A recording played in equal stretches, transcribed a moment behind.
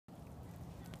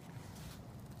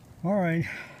Alright,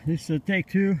 this is take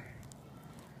 2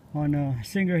 on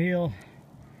Singer Hill,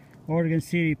 Oregon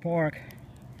City Park.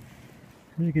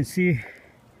 As you can see,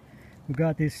 we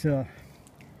got this, I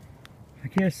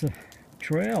guess, a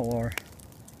trail, or,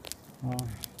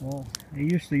 well,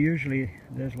 usually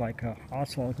there's like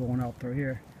asphalt going up through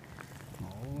here,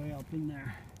 all the way up in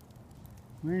there.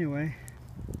 Anyway,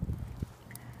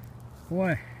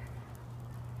 boy,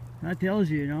 that tells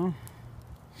you, you know,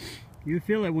 you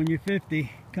feel it when you're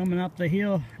 50, coming up the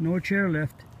hill, no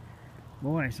chairlift.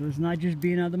 Boy, so it's not just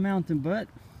being on the mountain, but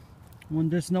when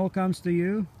the snow comes to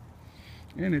you,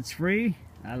 and it's free,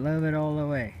 I love it all the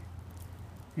way.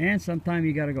 And sometimes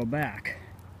you gotta go back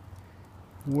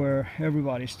where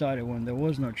everybody started when there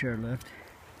was no chairlift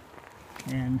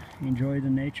and enjoy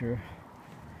the nature.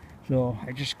 So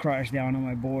I just crashed down on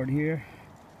my board here,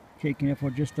 taking it for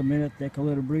just a minute, take a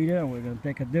little breather, and we're going to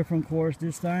take a different course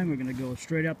this time. We're going to go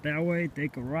straight up that way,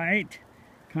 take a right,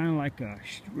 kind of like a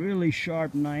really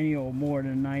sharp 90 or more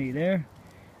than 90 there.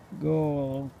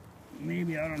 Go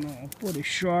maybe, I don't know, put a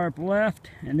sharp left,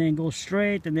 and then go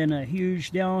straight, and then a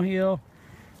huge downhill,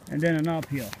 and then an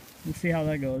uphill. Let's see how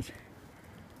that goes.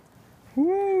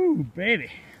 Woo, baby.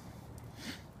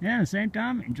 Yeah, at the same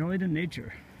time, enjoy the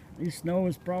nature. This snow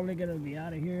is probably going to be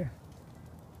out of here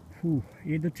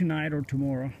either tonight or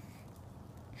tomorrow.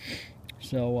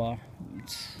 So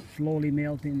it's slowly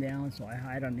melting down, so I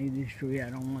hide underneath this tree.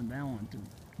 I don't want that one to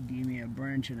give me a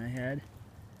branch in the head.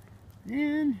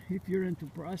 And if you're into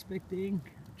prospecting,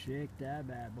 check that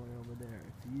bad boy over there.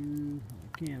 I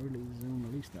can't really zoom,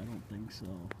 at least I don't think so.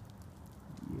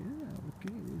 Yeah,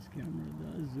 okay, this camera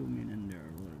does zoom in there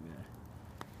a little bit.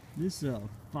 This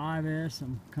 5S,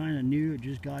 I'm kind of new, I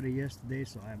just got it yesterday,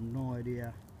 so I have no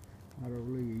idea how to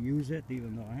really use it,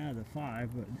 even though I had a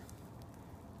 5, but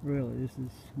really this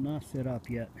is not set up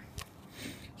yet.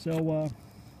 So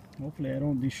hopefully I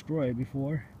don't destroy it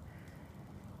before.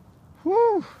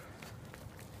 Whew!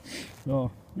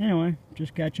 So anyway,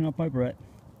 just catching up my breath.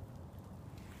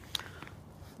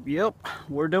 Yep,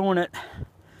 we're doing it.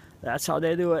 That's how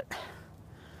they do it.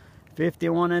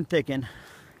 51 and thicking.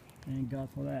 Thank God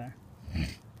for that.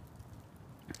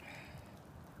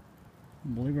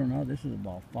 Believe it or not, this is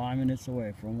about 5 minutes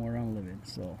away from where I'm living.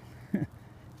 So,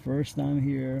 first time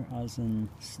here, I was in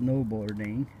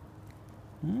snowboarding.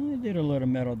 I did a little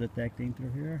metal detecting through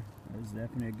here. That was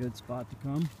definitely a good spot to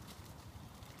come.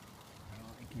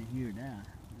 Oh, I can hear that.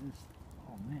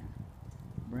 Oh man,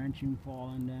 branching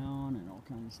falling down and all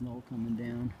kinds of snow coming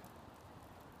down.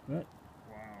 But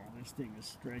wow, this thing is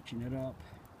stretching it up.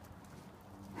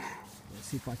 Let's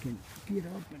see if I can get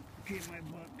up and keep my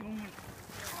butt going.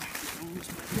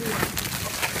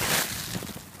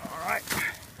 Alright.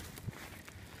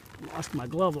 Lost my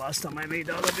glove last time I made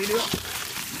the other video.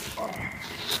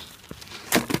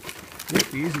 Take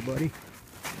it easy, buddy.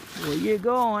 Where you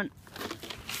going?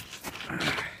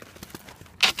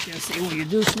 Just say when you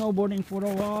do snowboarding for a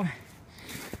while,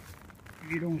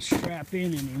 you don't strap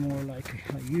in anymore like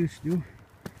I used to.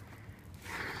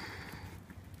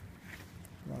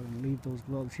 I'm going to leave those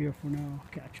gloves here for now.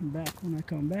 Catch them back when I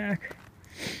come back.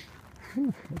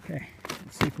 Whew, okay,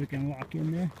 let's see if we can lock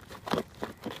in there.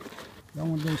 Got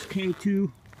one of those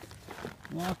K2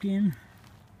 lock in.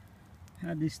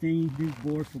 Had this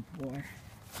board for, boy,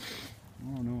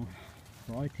 I don't know,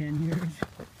 probably 10 years.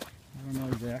 I don't know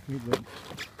exactly, but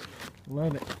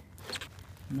love it.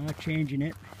 Not changing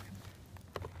it.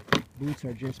 Boots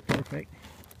are just perfect.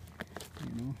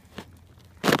 You know,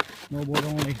 snowboard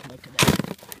only. Look at that.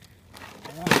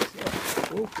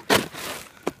 Whoa.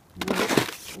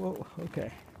 Whoa,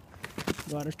 okay.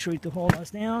 Got a tree to hold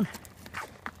us down.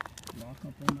 Lock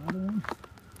up another one.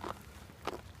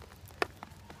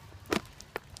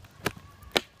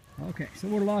 Okay, so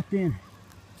we're locked in.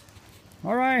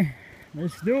 Alright,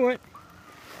 let's do it.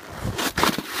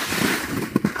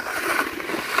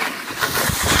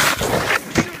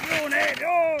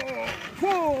 Oh,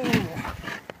 whoa.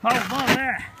 How about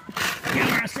that?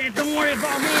 Camera said, don't worry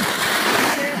about me.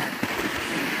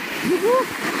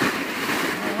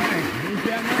 Alright, here's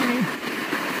that money.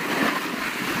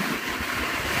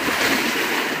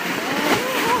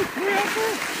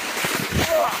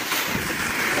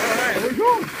 Alright, we're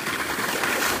going.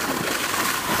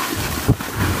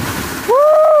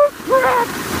 Woo! Crap!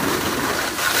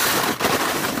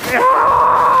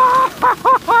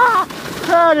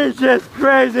 That is just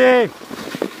crazy!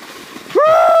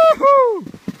 Woo-hoo!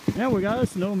 Yeah, we got a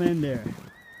snowman there.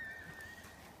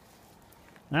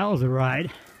 That was a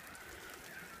ride.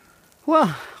 Well,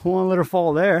 one little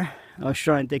fall there. I was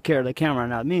trying to take care of the camera,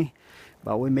 not me,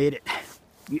 but we made it.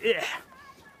 Yeah,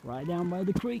 right down by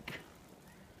the creek.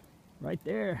 right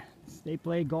there. They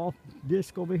play golf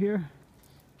disc over here.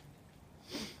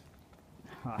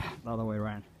 The other way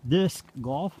around. Disc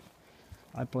golf.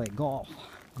 I play golf.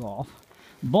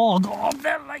 Ball golf.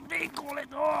 That's like they call it.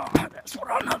 Oh, that's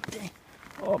what I'm up to.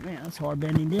 Oh man, that's hard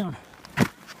bending down.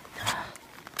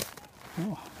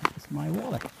 Oh, that's my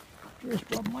wallet. Just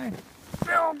dropped my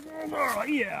bell.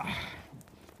 Yeah.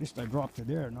 At least I dropped it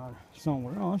there, not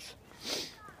somewhere else.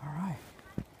 All right.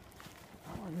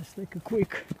 Oh, let's take a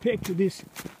quick pic to this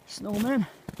snowman.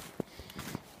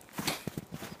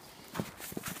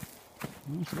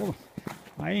 So,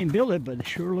 I ain't built it, but it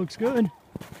sure looks good.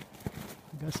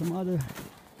 Got some other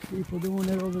people doing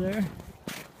it over there.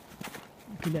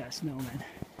 Look at that snowman.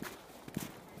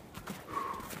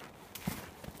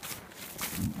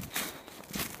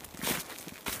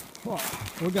 Oh,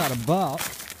 we got about,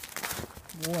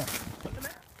 boy, look at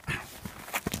that.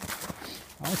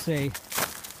 I'll say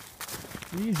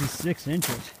easy 6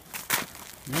 inches,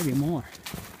 maybe more.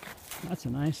 That's a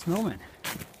nice snowman.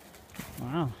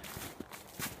 Wow.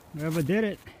 Whoever did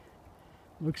it,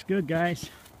 looks good, guys.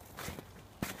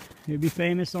 He'll be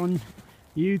famous on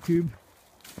YouTube.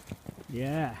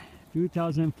 Yeah,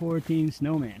 2014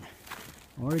 snowman,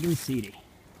 Oregon City.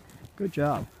 Good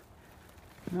job.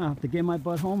 Now I have to get my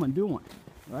butt home and do one,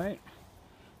 right?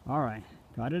 All right,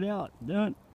 got it out, done.